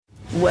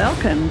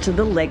Welcome to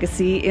the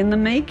Legacy in the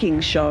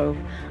Making show.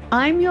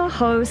 I'm your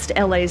host,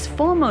 LA's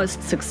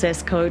foremost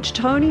success coach,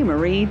 Tony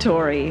Marie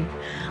Torrey.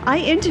 I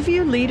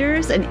interview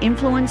leaders and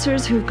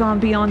influencers who've gone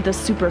beyond the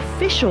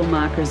superficial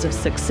markers of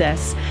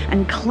success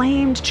and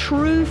claimed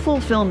true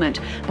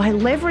fulfillment by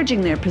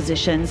leveraging their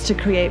positions to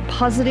create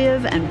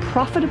positive and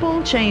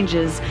profitable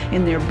changes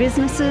in their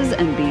businesses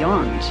and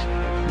beyond.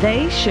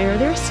 They share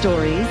their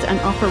stories and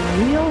offer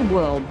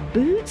real-world,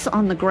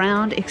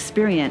 boots-on-the-ground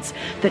experience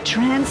that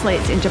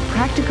translates into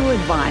practical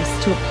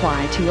advice to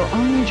apply to your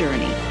own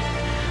journey.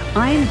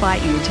 I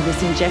invite you to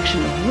this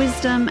injection of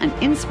wisdom and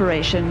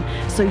inspiration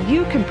so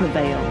you can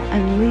prevail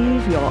and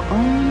leave your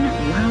own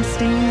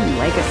lasting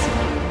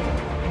legacy.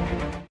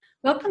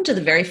 Welcome to the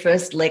very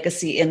first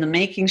Legacy in the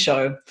Making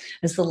show.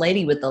 As the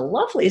lady with the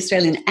lovely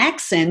Australian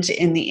accent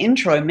in the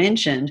intro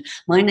mentioned,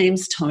 my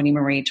name's Tony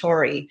Marie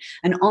Torrey.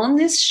 And on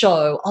this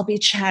show, I'll be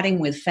chatting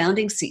with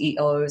founding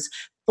CEOs,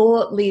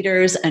 thought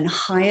leaders, and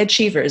high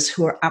achievers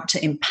who are up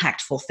to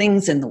impactful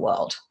things in the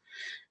world.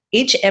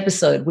 Each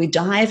episode, we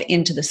dive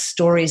into the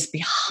stories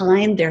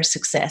behind their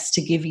success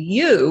to give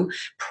you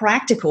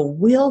practical,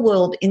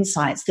 real-world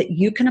insights that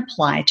you can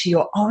apply to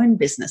your own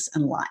business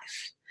and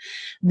life.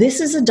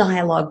 This is a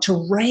dialogue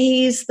to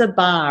raise the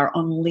bar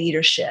on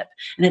leadership,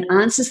 and it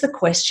answers the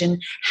question,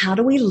 how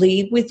do we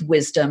lead with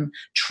wisdom,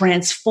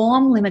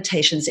 transform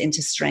limitations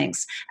into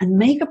strengths, and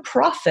make a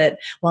profit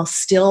while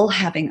still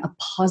having a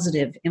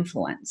positive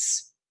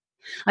influence?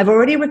 I've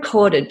already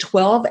recorded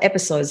 12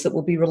 episodes that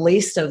will be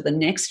released over the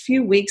next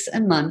few weeks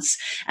and months,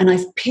 and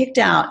I've picked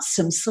out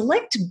some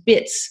select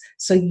bits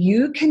so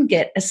you can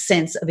get a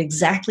sense of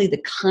exactly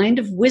the kind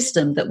of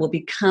wisdom that will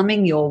be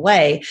coming your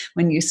way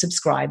when you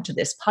subscribe to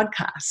this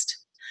podcast.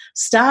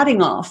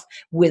 Starting off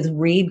with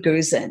Reed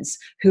Goosens,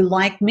 who,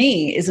 like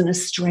me, is an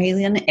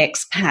Australian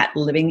expat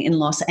living in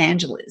Los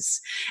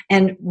Angeles.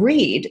 And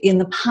Reed, in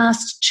the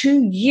past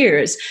 2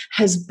 years,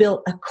 has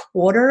built a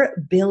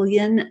 $250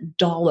 million,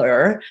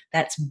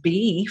 that's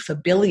B for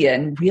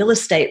billion, real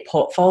estate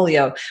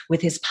portfolio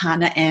with his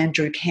partner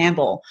Andrew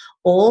Campbell,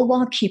 all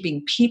while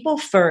keeping people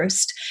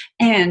first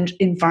and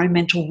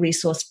environmental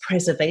resource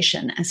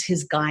preservation as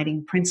his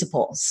guiding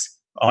principles.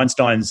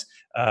 Einstein's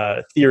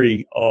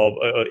theory of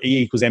E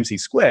equals MC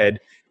squared,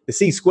 the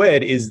C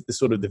squared is the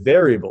sort of the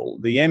variable,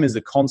 the M is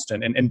the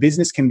constant, and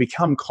business can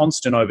become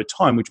constant over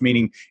time, which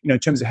meaning, in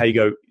terms of how you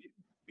go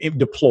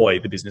deploy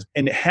the business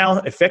and how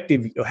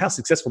effective or how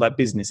successful that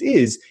business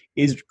is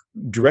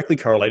directly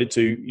correlated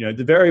to,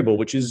 the variable,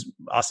 which is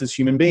us as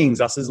human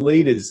beings, us as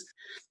leaders.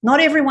 Not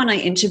everyone I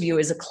interview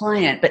is a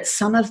client, but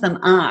some of them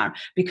are,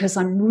 because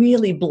I'm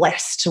really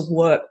blessed to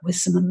work with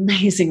some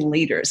amazing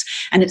leaders.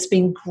 And it's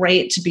been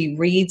great to be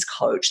Reed's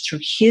coach through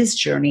his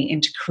journey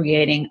into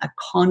creating a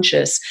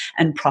conscious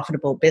and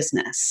profitable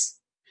business.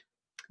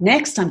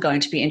 Next, I'm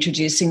going to be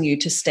introducing you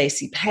to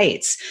Stacey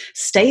Pates.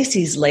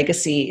 Stacey's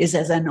legacy is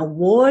as an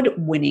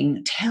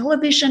award-winning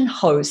television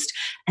host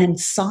and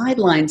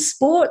sideline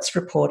sports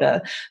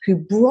reporter who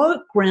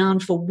broke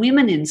ground for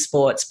women in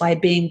sports by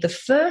being the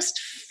first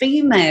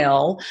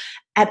female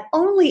at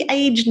only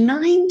age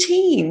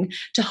 19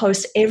 to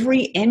host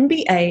every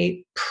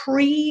NBA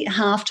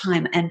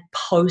pre-halftime and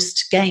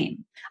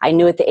post-game. I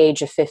knew at the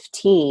age of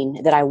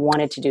 15 that I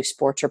wanted to do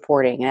sports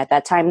reporting. And at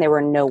that time, there were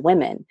no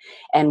women.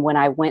 And when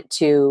I went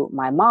to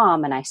my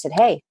mom and I said,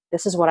 hey,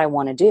 this is what I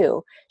want to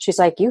do, she's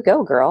like, you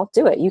go, girl,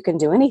 do it. You can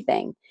do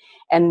anything.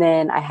 And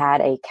then I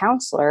had a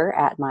counselor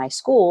at my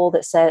school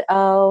that said,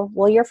 oh,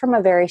 well, you're from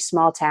a very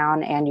small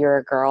town and you're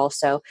a girl,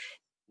 so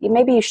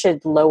maybe you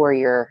should lower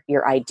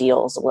your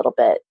ideals a little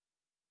bit.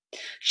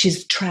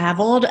 She's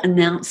traveled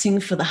announcing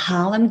for the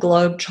Harlem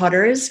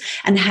Globetrotters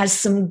and has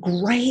some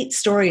great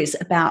stories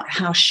about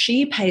how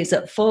she pays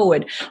it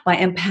forward by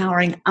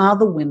empowering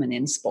other women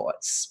in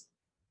sports.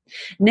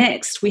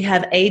 Next, we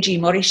have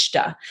Eiji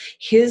Morishita.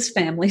 His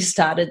family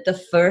started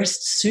the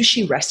first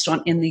sushi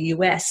restaurant in the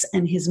US,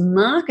 and his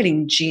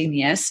marketing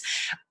genius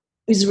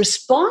is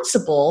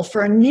responsible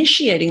for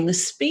initiating the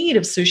speed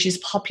of sushi's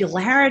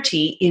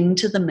popularity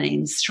into the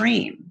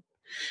mainstream.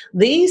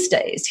 These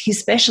days, he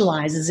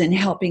specializes in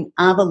helping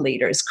other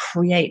leaders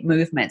create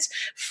movements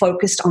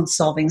focused on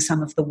solving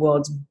some of the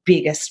world's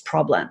biggest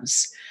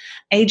problems.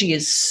 Eiji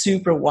is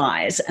super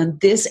wise, and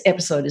this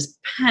episode is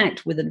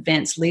packed with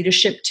advanced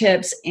leadership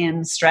tips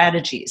and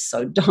strategies,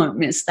 so don't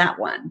miss that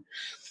one.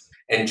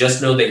 And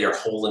just know that you're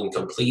whole and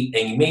complete,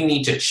 and you may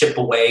need to chip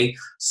away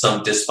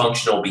some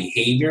dysfunctional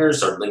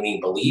behaviors or limiting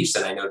beliefs,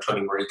 and I know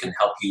Tony Marie can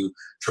help you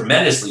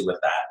tremendously with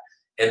that.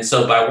 And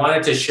so, but I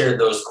wanted to share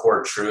those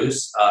core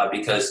truths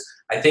because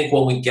I think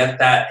when we get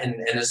that, and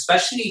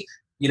especially,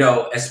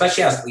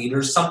 especially as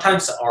leaders,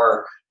 sometimes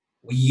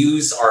we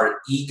use our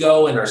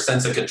ego and our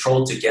sense of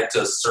control to get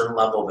to a certain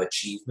level of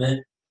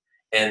achievement.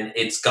 And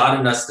it's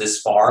gotten us this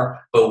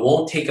far, but it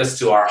won't take us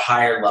to our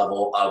higher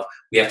level of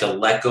we have to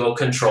let go of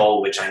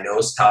control, which I know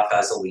is tough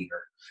as a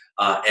leader,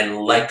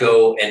 and let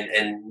go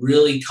and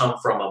really come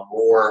from a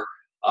more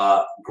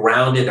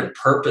grounded and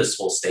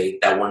purposeful state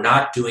that we're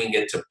not doing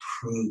it to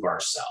prove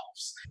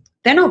ourselves.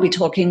 Then I'll be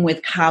talking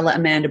with Carla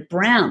Amanda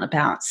Brown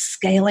about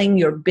scaling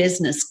your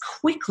business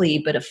quickly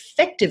but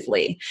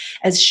effectively,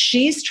 as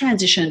she's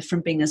transitioned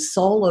from being a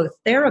solo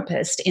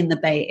therapist in the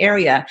Bay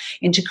Area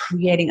into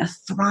creating a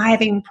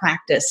thriving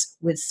practice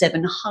with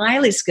 7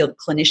 highly skilled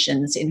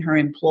clinicians in her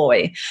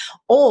employ,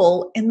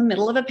 all in the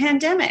middle of a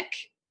pandemic.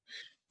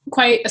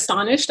 Quite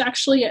astonished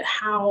actually at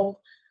how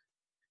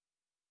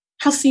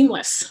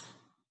seamless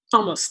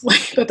almost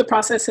like that the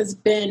process has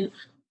been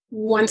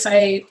once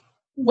I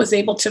was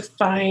able to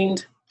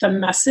find the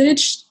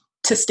message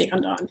to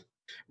stand on.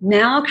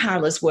 Now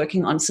Carla's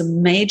working on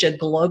some major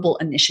global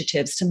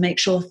initiatives to make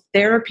sure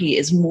therapy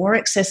is more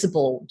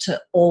accessible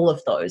to all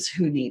of those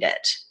who need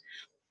it.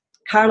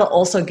 Carla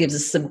also gives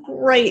us some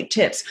great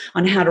tips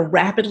on how to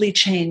rapidly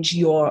change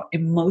your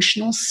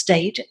emotional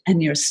state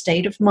and your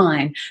state of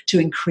mind to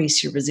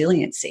increase your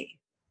resiliency.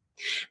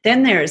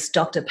 Then there's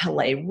Dr.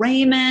 Pele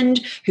Raymond,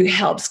 who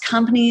helps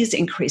companies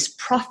increase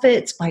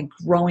profits by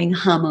growing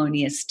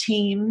harmonious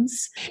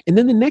teams. And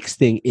then the next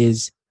thing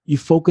is you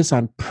focus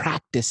on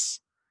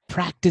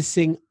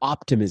practicing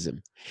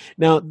optimism.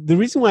 Now, the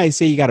reason why I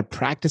say you got to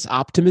practice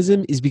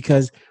optimism is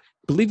because,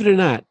 believe it or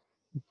not,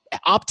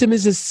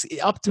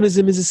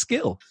 optimism is a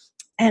skill.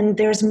 And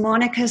there's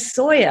Monica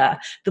Sawyer,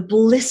 the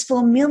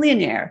blissful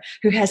millionaire,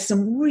 who has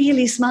some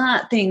really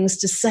smart things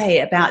to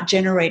say about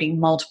generating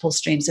multiple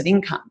streams of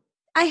income.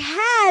 I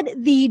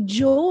had the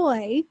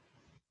joy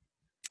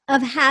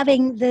of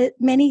having the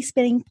many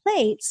spinning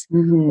plates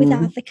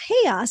without the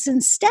chaos.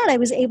 Instead, I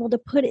was able to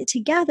put it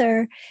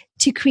together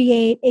to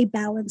create a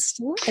balanced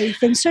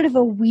life in sort of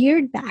a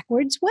weird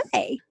backwards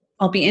way.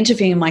 I'll be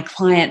interviewing my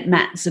client,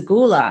 Matt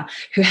Zagula,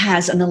 who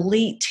has an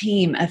elite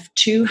team of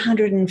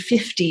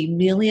 $250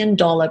 million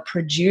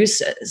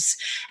producers.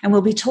 And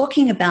we'll be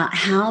talking about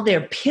how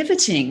they're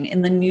pivoting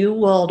in the new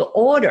world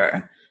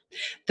order.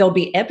 There'll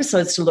be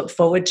episodes to look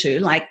forward to,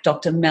 like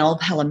Dr. Mel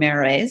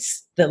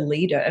Palomares, the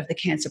leader of the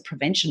cancer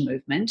prevention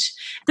movement.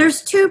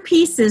 There's 2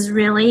 pieces,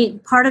 really.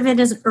 Part of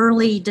it is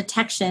early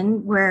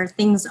detection, where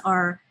things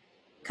are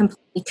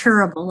completely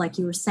curable, like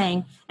you were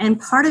saying. And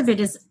part of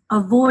it is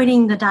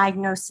avoiding the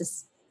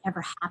diagnosis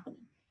ever happening.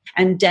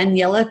 And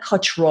Daniela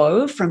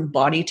Cotreau from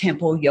Body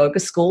Temple Yoga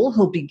School,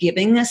 who'll be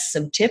giving us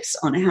some tips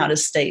on how to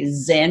stay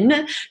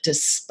zen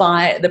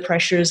despite the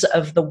pressures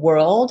of the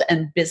world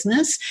and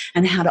business,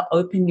 and how to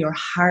open your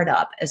heart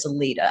up as a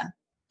leader.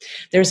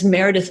 There's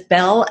Meredith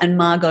Bell and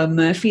Margot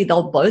Murphy.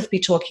 They'll both be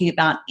talking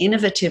about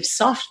innovative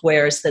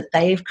softwares that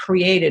they've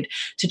created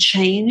to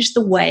change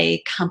the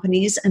way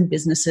companies and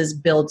businesses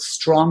build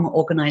strong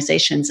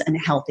organizations and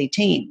healthy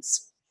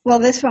teams. Well,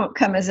 this won't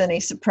come as any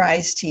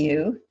surprise to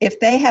you.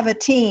 If they have a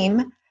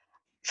team,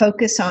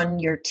 focus on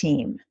your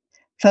team.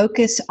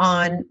 Focus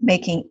on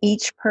making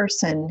each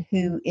person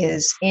who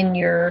is in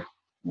your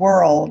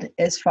world,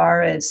 as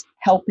far as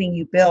helping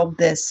you build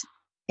this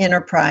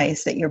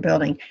enterprise that you're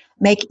building,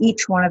 make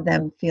each one of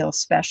them feel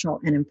special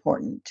and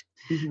important.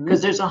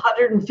 Because there's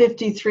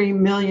 153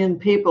 million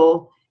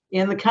people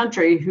in the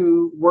country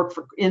who work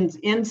for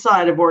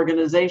inside of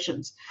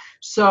organizations.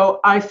 So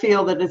I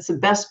feel that it's the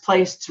best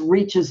place to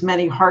reach as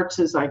many hearts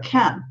as I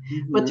can.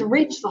 But to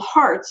reach the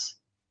hearts,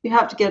 you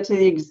have to get to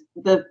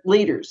the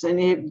leaders. And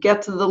you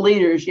get to the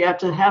leaders, you have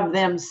to have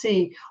them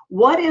see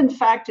what in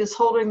fact is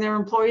holding their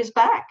employees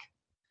back.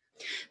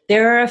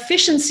 There are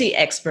efficiency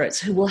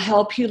experts who will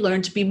help you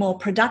learn to be more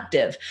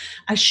productive.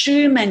 A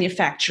shoe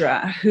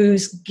manufacturer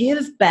whose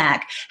give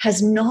back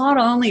has not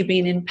only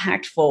been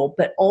impactful,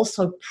 but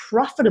also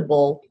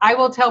profitable. I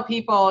will tell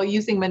people,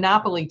 using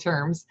monopoly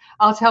terms,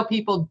 I'll tell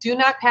people, do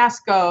not pass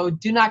go,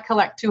 do not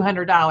collect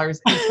 $200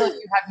 until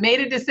you have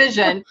made a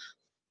decision.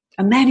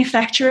 A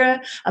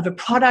manufacturer of a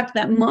product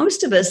that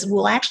most of us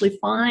will actually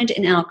find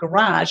in our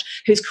garage,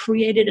 who's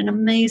created an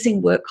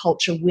amazing work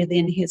culture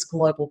within his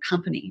global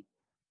company.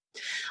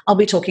 I'll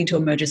be talking to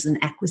a mergers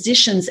and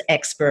acquisitions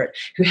expert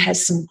who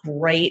has some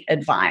great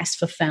advice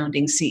for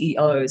founding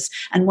CEOs.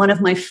 And one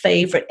of my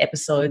favorite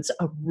episodes,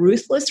 a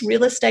ruthless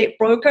real estate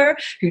broker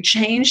who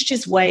changed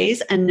his ways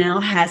and now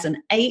has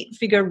an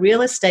 8-figure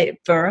real estate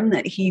firm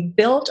that he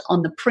built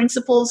on the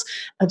principles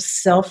of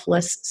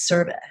selfless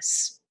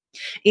service.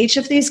 Each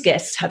of these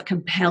guests have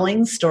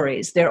compelling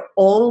stories. They're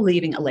all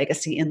leaving a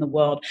legacy in the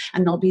world,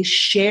 and they'll be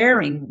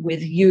sharing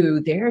with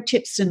you their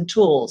tips and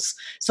tools.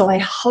 So I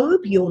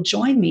hope you'll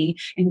join me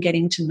in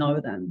getting to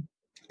know them.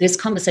 This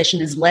conversation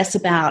is less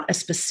about a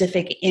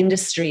specific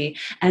industry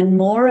and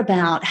more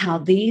about how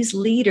these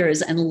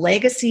leaders and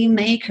legacy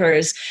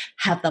makers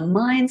have the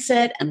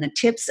mindset and the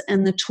tips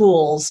and the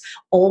tools,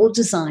 all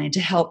designed to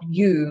help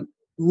you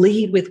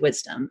lead with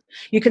wisdom.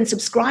 You can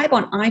subscribe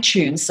on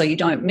iTunes so you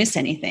don't miss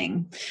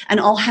anything. And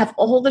I'll have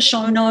all the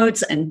show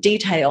notes and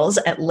details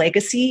at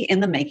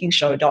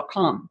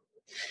legacyinthemakingshow.com.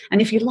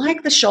 And if you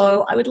like the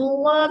show, I would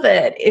love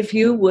it if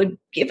you would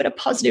give it a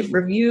positive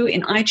review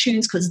in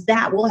iTunes, because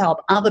that will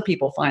help other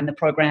people find the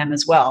program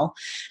as well.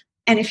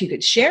 And if you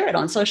could share it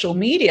on social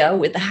media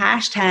with the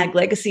hashtag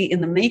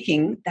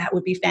 #LegacyInTheMaking, that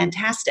would be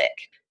fantastic.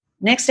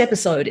 Next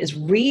episode is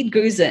Reed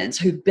Guzens,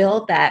 who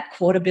built that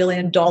 $250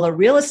 million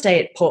real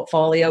estate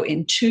portfolio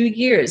in 2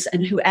 years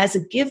and who, as a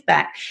give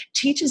back,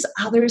 teaches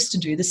others to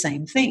do the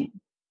same thing.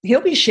 He'll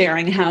be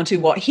sharing how to,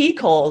 what he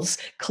calls,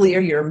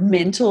 clear your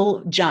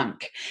mental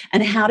junk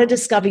and how to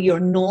discover your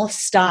North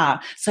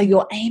Star so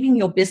you're aiming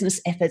your business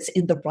efforts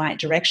in the right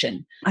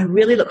direction. I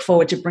really look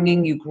forward to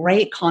bringing you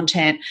great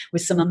content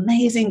with some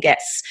amazing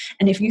guests.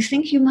 And if you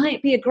think you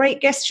might be a great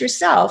guest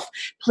yourself,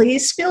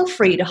 please feel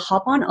free to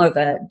hop on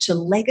over to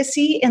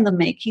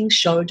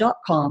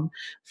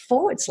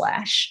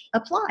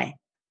legacyinthemakingshow.com/apply.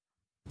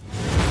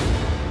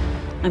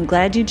 I'm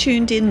glad you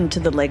tuned in to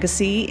the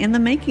Legacy in the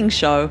Making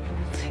show.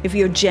 If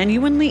you're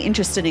genuinely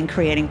interested in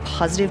creating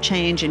positive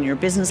change in your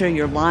business or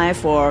your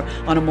life or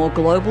on a more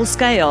global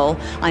scale,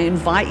 I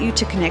invite you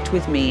to connect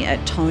with me at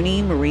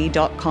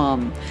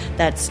TonyMarie.com.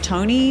 That's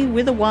Tony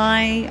with a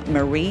Y,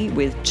 Marie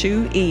with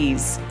 2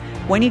 E's.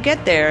 When you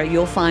get there,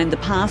 you'll find the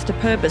Path to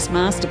Purpose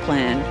Master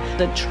Plan,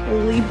 the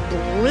truly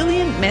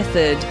brilliant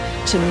method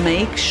to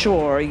make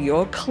sure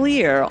you're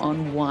clear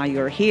on why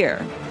you're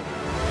here.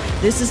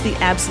 This is the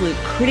absolute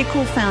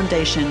critical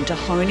foundation to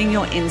honing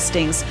your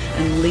instincts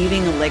and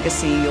leaving a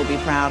legacy you'll be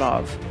proud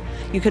of.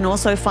 You can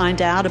also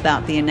find out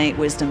about the Innate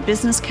Wisdom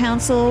Business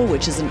Council,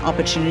 which is an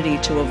opportunity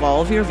to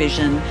evolve your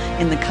vision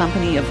in the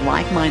company of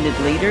like-minded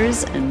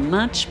leaders, and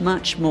much,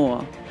 much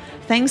more.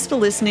 Thanks for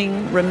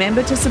listening.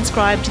 Remember to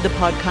subscribe to the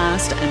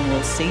podcast, and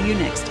we'll see you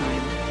next time.